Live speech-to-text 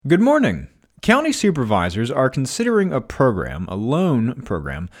Good morning. County supervisors are considering a loan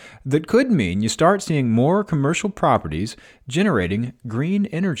program, that could mean you start seeing more commercial properties generating green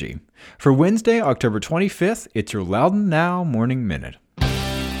energy. For Wednesday, October 25th, it's your Loudoun Now Morning Minute.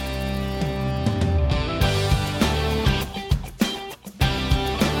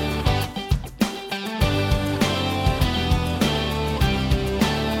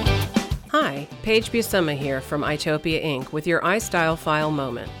 Hi, Paige Buscema here from Itopia Inc. with your iStyle File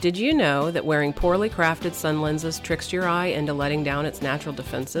moment. Did you know that wearing poorly crafted sun lenses tricks your eye into letting down its natural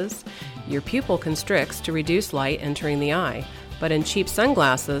defenses? Your pupil constricts to reduce light entering the eye, but in cheap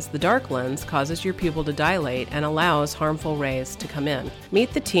sunglasses, the dark lens causes your pupil to dilate and allows harmful rays to come in.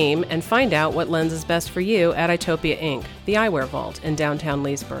 Meet the team and find out what lens is best for you at Itopia Inc., the eyewear vault in downtown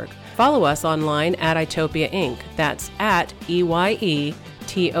Leesburg. Follow us online at Itopia Inc. That's at EYE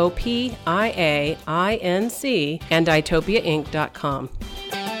TOPIAINC and itopiainc.com.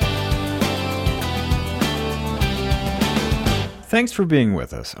 Thanks for being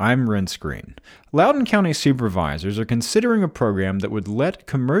with us. I'm Rence Green. Loudoun County supervisors are considering a program that would let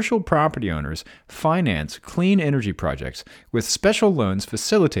commercial property owners finance clean energy projects with special loans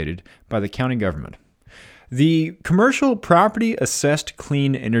facilitated by the county government. The Commercial Property Assessed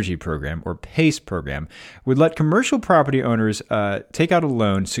Clean Energy Program, or PACE program, would let commercial property owners take out a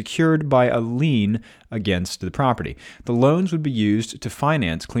loan secured by a lien against the property. The loans would be used to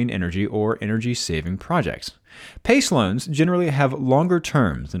finance clean energy or energy-saving projects. PACE loans generally have longer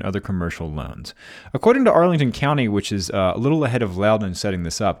terms than other commercial loans. According to Arlington County, which is a little ahead of Loudoun in setting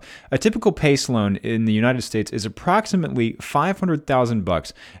this up, a typical PACE loan in the United States is approximately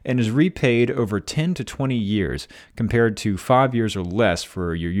 $500,000 and is repaid over 10 to 20 years, compared to 5 years or less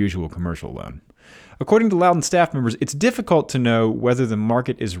for your usual commercial loan. According to Loudoun staff members, it's difficult to know whether the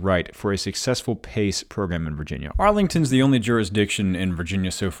market is right for a successful PACE program in Virginia. Arlington's the only jurisdiction in Virginia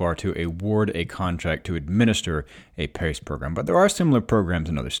so far to award a contract to administer a PACE program, but there are similar programs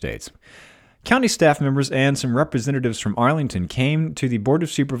in other states. County staff members and some representatives from Arlington came to the Board of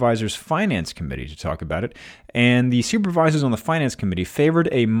Supervisors Finance Committee to talk about it, and the supervisors on the Finance Committee favored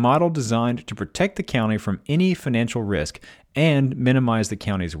a model designed to protect the county from any financial risk and minimize the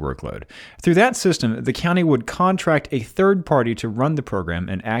county's workload. Through that system, the county would contract a third party to run the program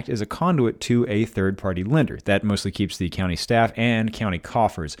and act as a conduit to a third-party lender. That mostly keeps the county staff and county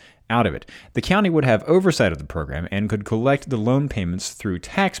coffers out of it. The county would have oversight of the program and could collect the loan payments through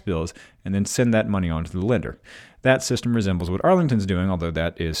tax bills and then send that money on to the lender. That system resembles what Arlington's doing, although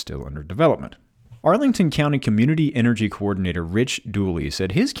that is still under development. Arlington County Community Energy Coordinator Rich Dooley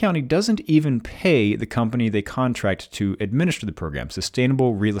said his county doesn't even pay the company they contract to administer the program,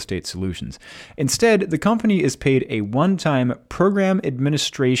 Sustainable Real Estate Solutions. Instead, the company is paid a one-time program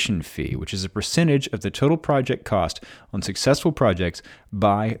administration fee, which is a percentage of the total project cost on successful projects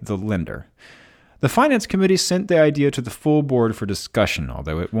by the lender. The Finance Committee sent the idea to the full board for discussion,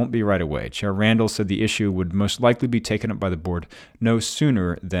 although it won't be right away. Chair Randall said the issue would most likely be taken up by the board no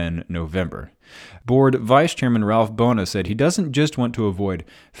sooner than November. Board Vice Chairman Ralph Bona said he doesn't just want to avoid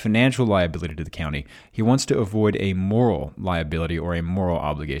financial liability to the county, he wants to avoid a moral liability or a moral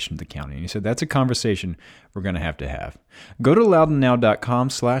obligation to the county. And he said that's a conversation we're going to have. Go to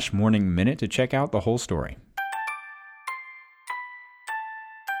loudounnow.com/morningminute to check out the whole story.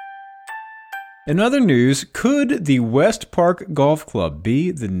 In other news, could the West Park Golf Club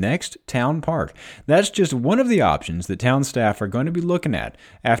be the next town park? That's just one of the options that town staff are going to be looking at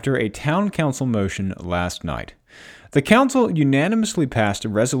after a town council motion last night. The council unanimously passed a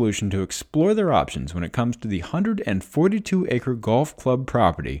resolution to explore their options when it comes to the 142-acre golf club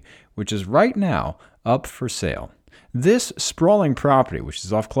property, which is right now up for sale. This sprawling property, which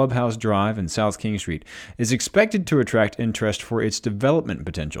is off Clubhouse Drive and South King Street, is expected to attract interest for its development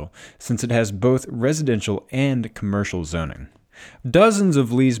potential, since it has both residential and commercial zoning. Dozens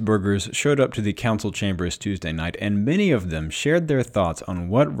of Leesburgers showed up to the council chambers Tuesday night, and many of them shared their thoughts on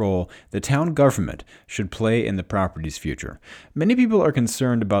what role the town government should play in the property's future. Many people are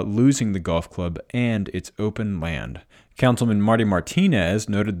concerned about losing the golf club and its open land. Councilman Marty Martinez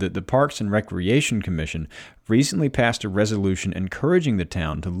noted that the Parks and Recreation Commission recently passed a resolution encouraging the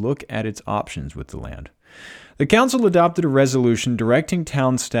town to look at its options with the land. The council adopted a resolution directing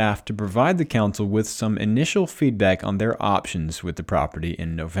town staff to provide the council with some initial feedback on their options with the property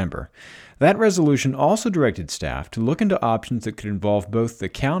in November. That resolution also directed staff to look into options that could involve both the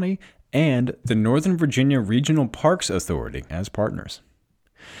county and the Northern Virginia Regional Parks Authority as partners.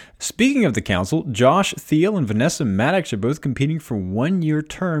 Speaking of the council, Josh Thiel and Vanessa Maddox are both competing for one-year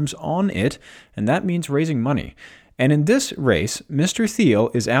terms on it, and that means raising money. And in this race, Mr.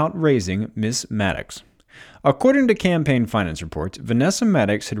 Thiel is out raising Miss Maddox. According to campaign finance reports, Vanessa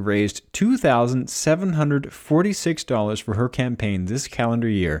Maddox had raised $2,746 for her campaign this calendar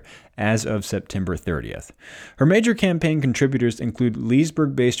year as of September 30th. Her major campaign contributors include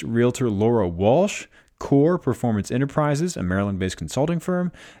Leesburg-based realtor Laura Walsh, Core Performance Enterprises, a Maryland-based consulting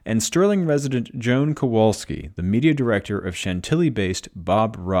firm, and Sterling resident Joan Kowalski, the media director of Chantilly-based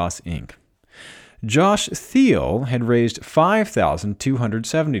Bob Ross, Inc. Josh Thiel had raised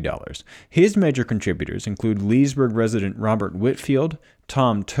 $5,270. His major contributors include Leesburg resident Robert Whitfield,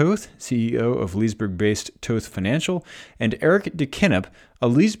 Tom Toth, CEO of Leesburg-based Toth Financial, and Eric DeKennep, a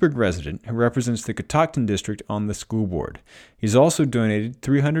Leesburg resident who represents the Catoctin district on the school board. He's also donated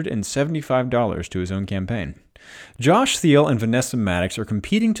 $375 to his own campaign. Josh Thiel and Vanessa Maddox are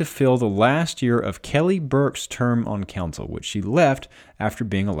competing to fill the last year of Kelly Burke's term on council, which she left after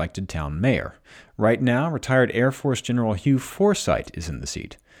being elected town mayor. Right now, retired Air Force General Hugh Forsythe is in the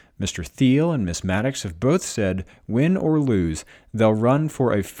seat. Mr. Thiel and Miss Maddox have both said, win or lose, they'll run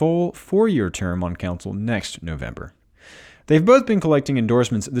for a full 4-year term on council next November. They've both been collecting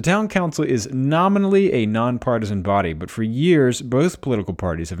endorsements. The town council is nominally a nonpartisan body, but for years, both political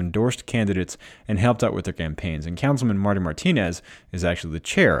parties have endorsed candidates and helped out with their campaigns, and Councilman Marty Martinez is actually the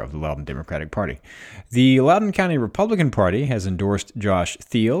chair of the Loudoun Democratic Party. The Loudoun County Republican Party has endorsed Josh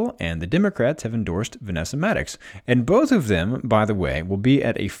Thiel, and the Democrats have endorsed Vanessa Maddox. And both of them, by the way, will be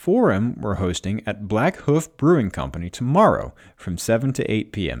at a forum we're hosting at Black Hoof Brewing Company tomorrow from 7 to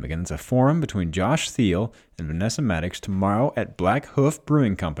 8 p.m. Again, it's a forum between Josh Thiel and Vanessa Maddox tomorrow at Black Hoof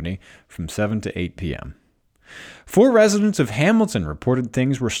Brewing Company from 7 to 8 p.m. 4 residents of Hamilton reported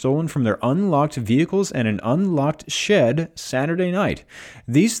things were stolen from their unlocked vehicles and an unlocked shed Saturday night.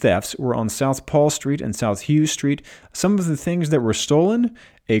 These thefts were on South Paul Street and South Hughes Street. Some of the things that were stolen: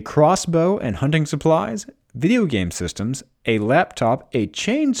 a crossbow and hunting supplies, video game systems, a laptop, a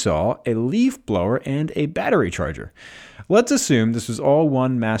chainsaw, a leaf blower, and a battery charger. Let's assume this was all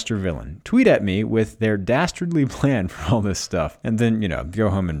one master villain. Tweet at me with their dastardly plan for all this stuff, and then, go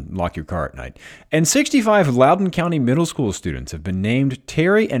home and lock your car at night. And 65 Loudoun County middle school students have been named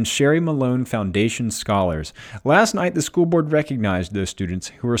Terry and Sherry Malone Foundation Scholars. Last night, the school board recognized those students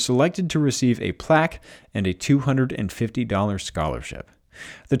who were selected to receive a plaque and a $250 scholarship.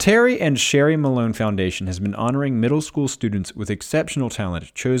 The Terry and Sherry Malone Foundation has been honoring middle school students with exceptional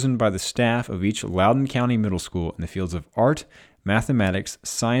talent chosen by the staff of each Loudoun County middle school in the fields of art, mathematics,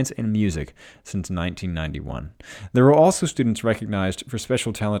 science, and music since 1991. There are also students recognized for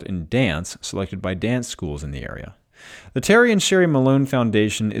special talent in dance, selected by dance schools in the area. The Terry and Sherry Malone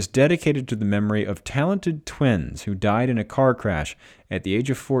Foundation is dedicated to the memory of talented twins who died in a car crash at the age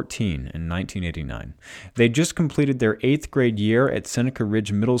of 14 in 1989. They just completed their 8th grade year at Seneca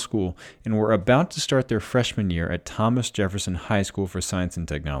Ridge Middle School and were about to start their freshman year at Thomas Jefferson High School for Science and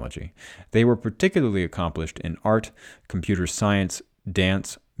Technology. They were particularly accomplished in art, computer science,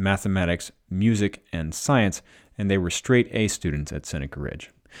 dance, mathematics, music, and science, and they were straight A students at Seneca Ridge.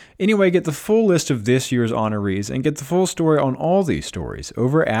 Anyway, get the full list of this year's honorees and get the full story on all these stories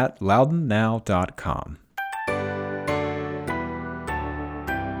over at loudounnow.com.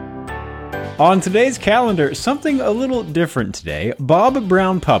 On today's calendar, something a little different today. Bob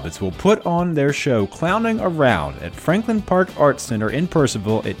Brown Puppets will put on their show Clowning Around at Franklin Park Arts Center in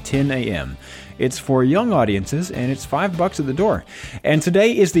Purcellville at 10 a.m. It's for young audiences, and it's $5 at the door. And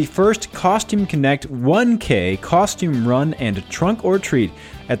today is the first Costume Connect 1K costume run and trunk or treat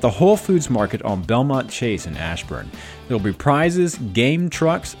at the Whole Foods Market on Belmont Chase in Ashburn. There'll be prizes, game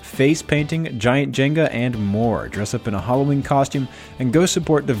trucks, face painting, giant Jenga, and more. Dress up in a Halloween costume and go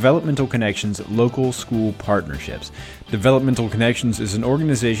support Developmental Connections local school partnerships. Developmental Connections is an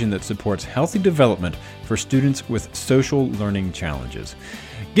organization that supports healthy development for students with social learning challenges.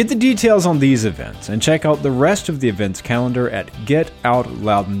 Get the details on these events and check out the rest of the events calendar at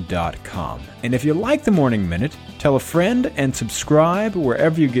getoutloudon.com. And if you like the Morning Minute, tell a friend and subscribe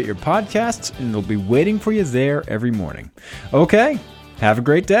wherever you get your podcasts, and it'll be waiting for you there every morning. Okay, have a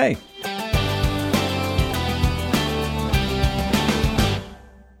great day.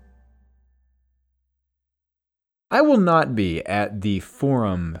 I will not be at the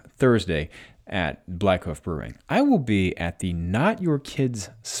forum Thursday at Black Hoof Brewing. I will be at the Not Your Kids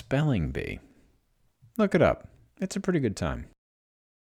Spelling Bee. Look it up. It's a pretty good time.